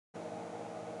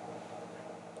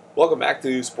Welcome back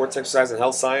to Sports Exercise and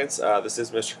Health Science. This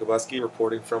is Mr. Kubuske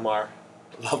reporting from our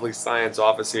lovely science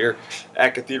office here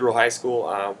at Cathedral High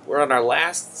School. We're on our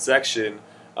last section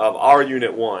of our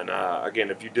Unit 1. Again,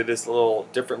 if you did this a little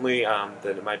differently,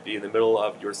 then it might be in the middle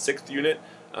of your 6th unit.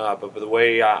 But the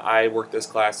way I work this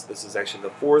class, this is actually the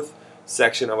 4th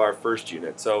section of our first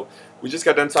unit. So we just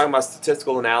got done talking about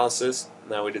statistical analysis.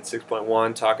 Now we did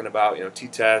 6.1 talking about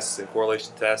t-tests and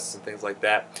correlation tests and things like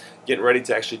that. Getting ready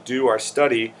to actually do our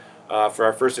study for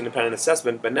our first independent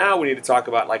assessment. But now we need to talk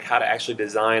about how to actually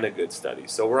design a good study.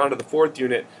 So we're on to the 4th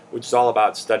unit, which is all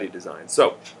about study design.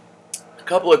 So a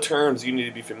couple of terms you need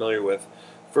to be familiar with.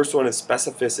 First one is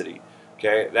specificity.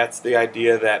 Okay, that's the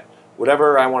idea that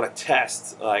whatever I want to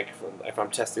test, like if I'm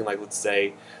testing, let's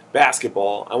say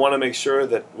basketball, I want to make sure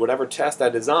that whatever test I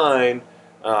design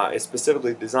is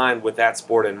specifically designed with that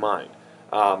sport in mind.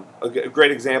 A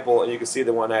great example, and you can see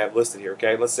the one I have listed here.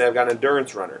 Okay, let's say I've got an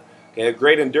endurance runner. Okay, a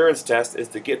great endurance test is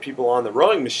to get people on the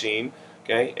rowing machine,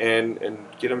 okay, and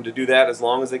get them to do that as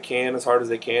long as they can, as hard as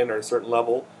they can, or at a certain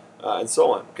level, and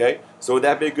so on. Okay, so would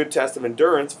that be a good test of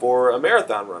endurance for a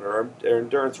marathon runner or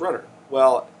endurance runner?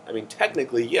 Well, I mean,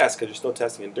 technically yes, because you're still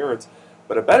testing endurance.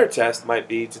 But a better test might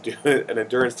be to do an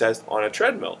endurance test on a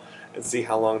treadmill and see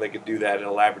how long they could do that in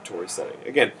a laboratory setting.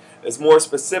 Again, it's more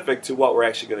specific to what we're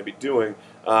actually going to be doing.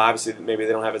 Obviously, maybe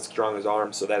they don't have as strong as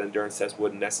arms, so that endurance test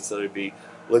wouldn't necessarily be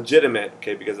legitimate,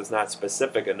 okay, because it's not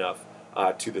specific enough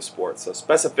to the sport. So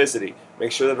specificity,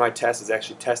 make sure that my test is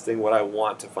actually testing what I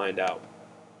want to find out.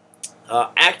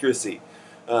 Accuracy.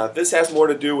 This has more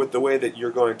to do with the way that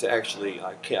you're going to actually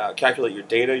calculate your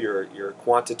data, your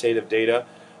quantitative data.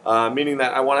 Meaning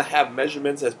that I want to have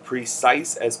measurements as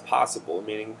precise as possible,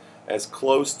 meaning as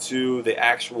close to the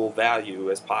actual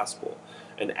value as possible.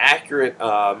 An accurate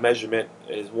measurement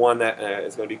is one that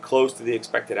is going to be close to the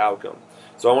expected outcome.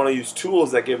 So I want to use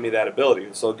tools that give me that ability.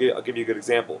 So I'll give you a good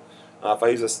example. If I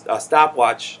use a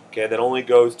stopwatch, okay, that only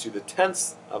goes to the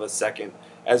tenths of a second,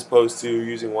 as opposed to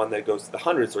using one that goes to the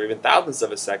hundredths or even thousandths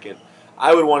of a second,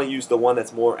 I would want to use the one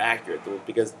that's more accurate,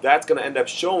 because that's going to end up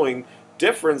showing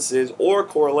differences or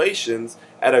correlations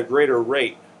at a greater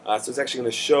rate. So it's actually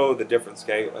going to show the difference.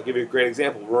 Okay, I'll give you a great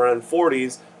example. We're running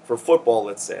 40s for football,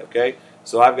 let's say. Okay,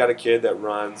 so I've got a kid that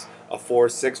runs a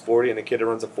 4.6 40 and a kid that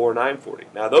runs a 4.9 40.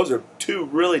 Now those are two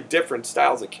really different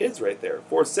styles of kids right there.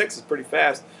 4.6 is pretty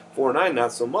fast, 4.9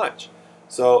 not so much.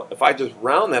 So if I just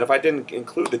round that, if I didn't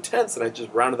include the tenths and I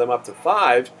just rounded them up to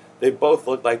 5, they both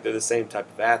look like they're the same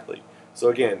type of athlete. So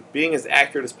again, being as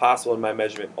accurate as possible in my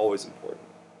measurement, always important.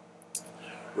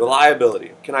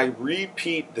 Reliability. Can I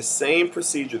repeat the same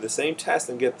procedure, the same test,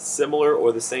 and get similar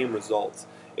or the same results?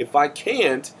 If I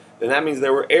can't, then that means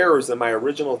there were errors in my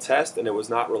original test and it was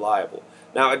not reliable.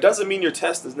 Now, it doesn't mean your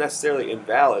test is necessarily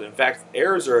invalid. In fact,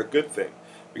 errors are a good thing,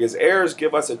 because errors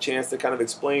give us a chance to kind of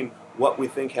explain what we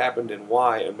think happened and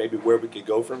why, and maybe where we could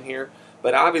go from here.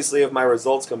 But obviously, if my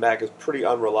results come back as pretty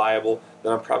unreliable,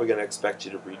 then I'm probably going to expect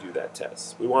you to redo that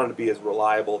test. We want it to be as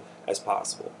reliable as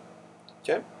possible.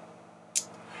 Okay?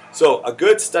 So a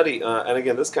good study, and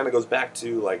again, this kind of goes back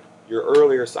to your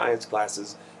earlier science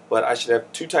classes, but I should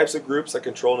have two types of groups, a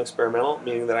control and experimental,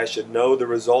 meaning that I should know the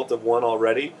result of one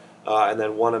already, and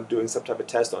then one I'm doing some type of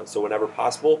test on. So whenever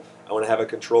possible, I want to have a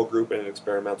control group and an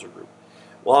experimental group.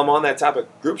 While I'm on that topic,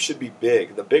 groups should be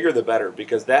big. The bigger the better,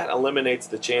 because that eliminates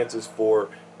the chances for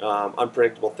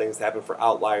unpredictable things to happen, for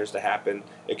outliers to happen.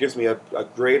 It gives me a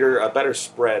better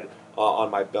spread on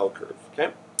my bell curve.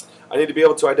 Okay. I need to be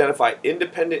able to identify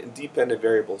independent and dependent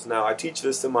variables. Now, I teach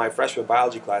this in my freshman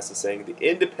biology classes, saying the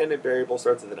independent variable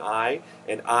starts with an I,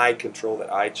 and I control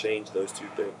that. I change those two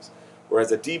things.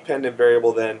 Whereas a dependent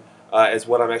variable then is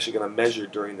what I'm actually going to measure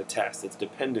during the test. It's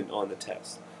dependent on the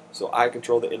test. So I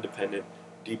control the independent.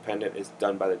 Dependent is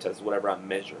done by the test, whatever I'm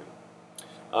measuring.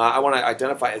 I want to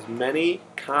identify as many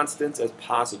constants as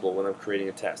possible when I'm creating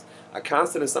a test. A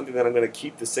constant is something that I'm going to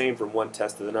keep the same from one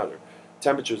test to another.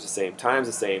 Temperature is the same, time's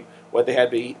the same, what they had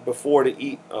to eat before to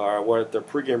eat, or what their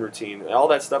pregame routine, all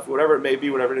that stuff, whatever it may be,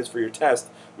 whatever it is for your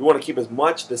test, we want to keep as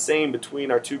much the same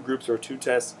between our two groups or two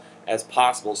tests as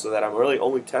possible, so that I'm really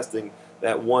only testing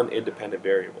that one independent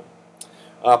variable.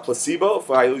 Placebo, if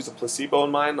I use a placebo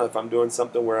in mind, if I'm doing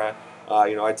something where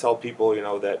I tell people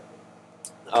that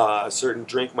a certain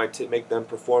drink might make them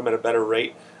perform at a better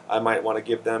rate, I might want to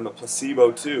give them a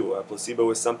placebo too. A placebo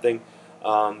is something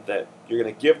that you're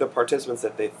going to give the participants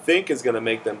that they think is going to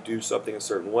make them do something a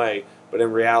certain way, but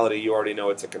in reality you already know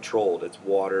it's it's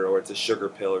water or it's a sugar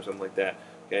pill or something like that.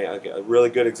 Okay, a really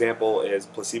good example is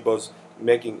placebos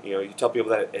making, you tell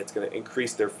people that it's going to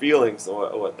increase their feelings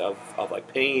of like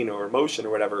pain or emotion or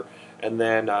whatever, and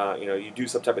then you do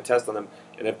some type of test on them,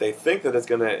 and if they think that it's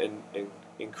going to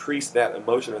increase that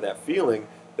emotion or that feeling,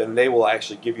 then they will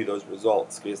actually give you those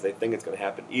results because they think it's going to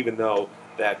happen, even though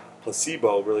that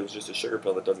placebo really was just a sugar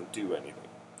pill that doesn't do anything.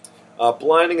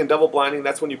 Blinding and double blinding,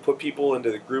 that's when you put people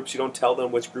into the groups. You don't tell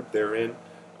them which group they're in,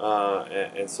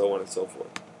 and so on and so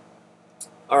forth.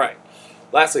 All right.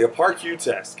 Lastly, a PAR-Q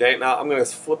test. Okay, now I'm going to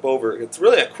flip over. It's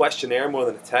really a questionnaire more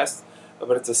than a test,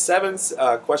 but it's a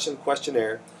 7-question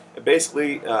questionnaire. And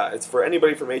basically, it's for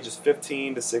anybody from ages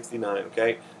 15 to 69.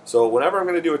 Okay, so whenever I'm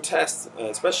going to do a test,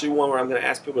 especially one where I'm going to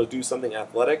ask people to do something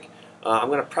athletic, I'm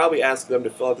going to probably ask them to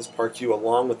fill out this PAR-Q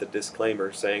along with a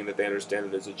disclaimer saying that they understand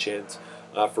that there's a chance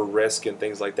for risk and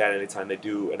things like that anytime they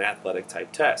do an athletic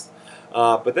type test.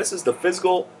 But this is the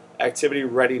Physical Activity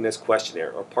Readiness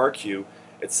Questionnaire, or PAR-Q.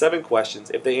 It's 7 questions.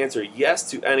 If they answer yes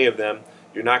to any of them,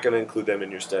 you're not going to include them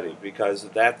in your study, because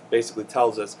that basically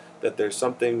tells us that there's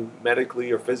something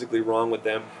medically or physically wrong with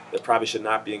them that probably should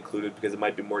not be included, because it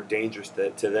might be more dangerous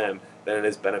to them than it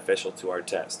is beneficial to our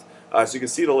test. So you can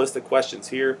see the list of questions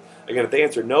here. Again, if they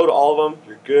answer no to all of them,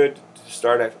 you're good to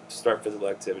start physical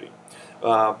activity.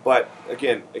 But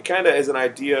again, it kind of is an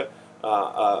idea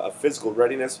of physical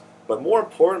readiness, but more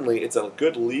importantly, it's a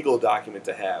good legal document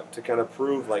to have to kind of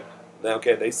prove, like,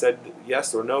 okay, they said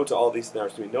yes or no to all these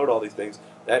things, no to all these things,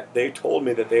 that they told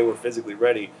me that they were physically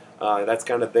ready. That's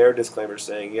kind of their disclaimer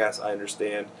saying, yes, I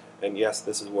understand, and yes,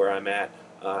 this is where I'm at.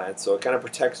 And so it kind of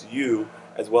protects you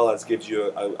as well as gives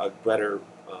you a better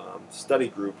study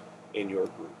group in your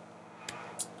group.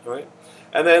 All right?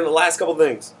 And then the last couple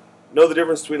things. Know the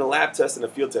difference between a lab test and a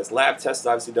field test. Lab test is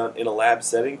obviously done in a lab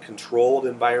setting, controlled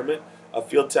environment. A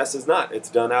field test is not. It's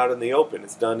done out in the open.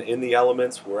 It's done in the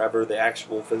elements wherever the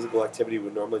actual physical activity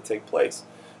would normally take place.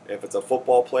 If it's a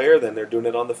football player, then they're doing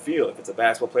it on the field. If it's a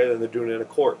basketball player, then they're doing it in a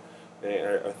court,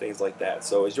 or things like that.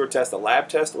 So is your test a lab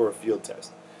test or a field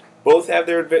test? Both have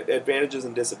their advantages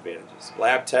and disadvantages.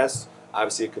 Lab tests,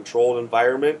 obviously a controlled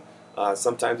environment.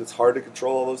 Sometimes it's hard to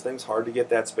control all those things, hard to get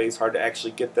that space, hard to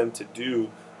actually get them to do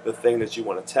the thing that you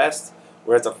want to test.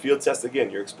 Whereas a field test,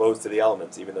 again, you're exposed to the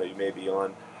elements, even though you may be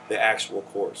on the actual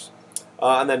course.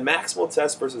 And then maximal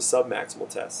tests versus submaximal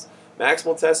tests.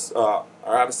 Maximal tests are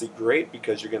obviously great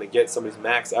because you're going to get somebody's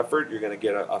max effort. You're going to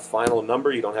get a final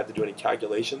number. You don't have to do any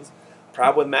calculations.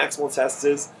 Problem with maximal tests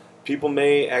is people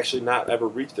may actually not ever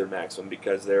reach their maximum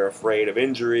because they're afraid of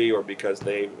injury or because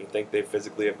they think they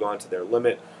physically have gone to their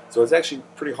limit. So it's actually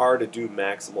pretty hard to do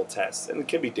maximal tests, and it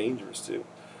can be dangerous too.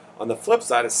 On the flip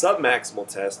side, a submaximal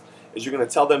test is you're going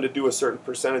to tell them to do a certain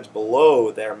percentage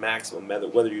below their maximum,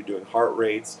 whether you're doing heart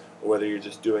rates or whether you're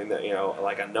just doing that,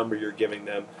 like a number you're giving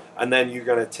them, and then you're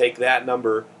going to take that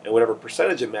number and whatever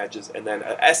percentage it matches and then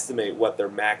estimate what their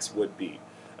max would be.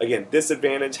 Again,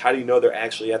 disadvantage, how do you know they're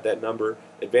actually at that number?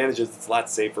 Advantage is it's a lot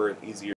safer and easier.